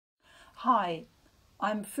Hi,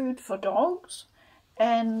 I'm Food for Dogs,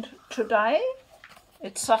 and today,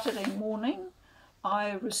 it's Saturday morning,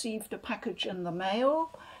 I received a package in the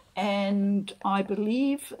mail, and I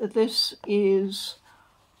believe this is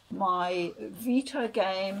my Vita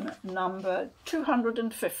game number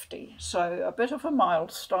 250, so a bit of a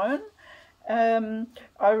milestone.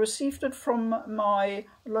 I received it from my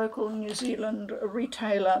local New Zealand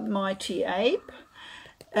retailer Mighty Ape.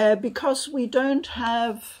 Because we don't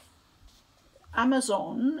have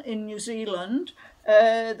Amazon in New Zealand,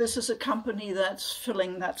 this is a company that's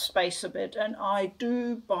filling that space a bit, and I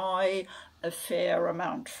do buy a fair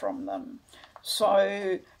amount from them.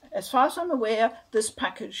 So as far as I'm aware, this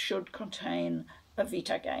package should contain a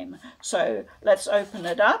Vita game. So let's open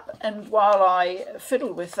it up, and while I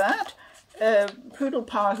fiddle with that,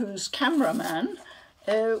 PoodlePa, who's cameraman,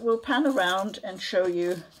 will pan around and show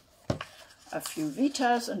you a few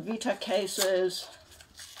Vitas and Vita cases.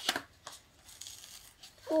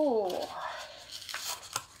 Oh,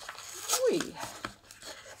 wee.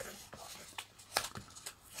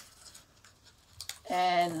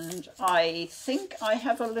 And I think I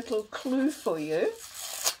have a little clue for you.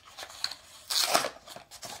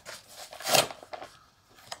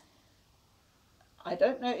 I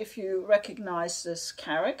don't know if you recognize this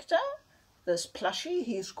character, this plushie.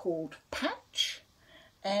 He's called Patch,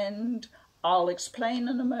 and I'll explain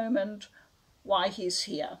in a moment why he's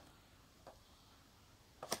here.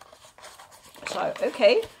 So,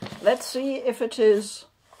 okay, let's see if it is.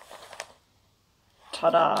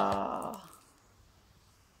 Ta-da!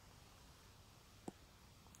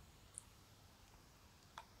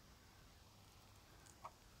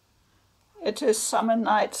 It is Summer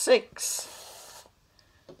Night 6.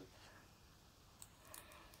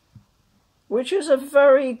 Which is a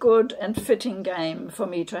very good and fitting game for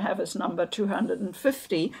me to have as number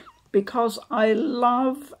 250, because I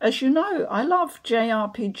love, as you know, I love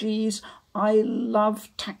JRPGs, I love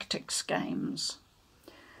tactics games.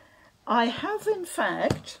 I have, in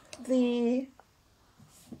fact, the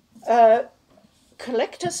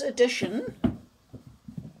collector's edition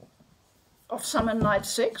of Summer Night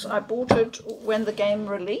 6. I bought it when the game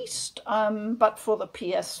released, but for the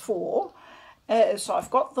PS4. So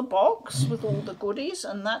I've got the box with all the goodies,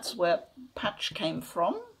 and that's where Patch came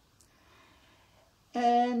from.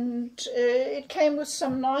 And it came with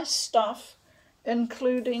some nice stuff,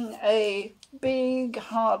 including a big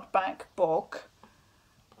hardback book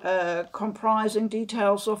comprising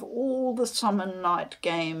details of all the Summer Night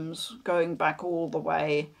games, going back all the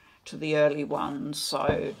way to the early ones.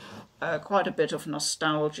 So quite a bit of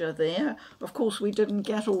nostalgia there. Of course, we didn't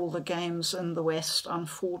get all the games in the West,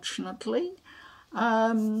 unfortunately.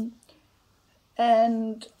 And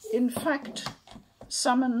in fact,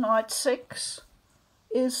 Summer Night 6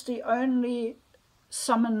 is the only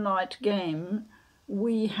Summer Night game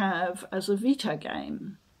we have as a Vita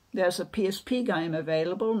game. There's a PSP game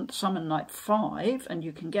available, Summer Night 5, and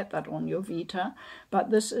you can get that on your Vita, but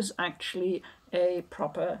this is actually a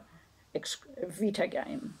proper Vita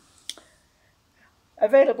game.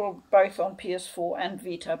 Available both on PS4 and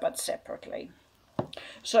Vita, but separately.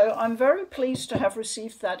 So I'm very pleased to have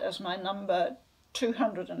received that as my number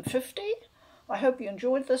 250. I hope you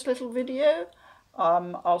enjoyed this little video.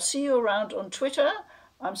 I'll see you around on Twitter.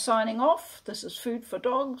 I'm signing off. This is Food for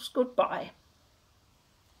Dogs. Goodbye.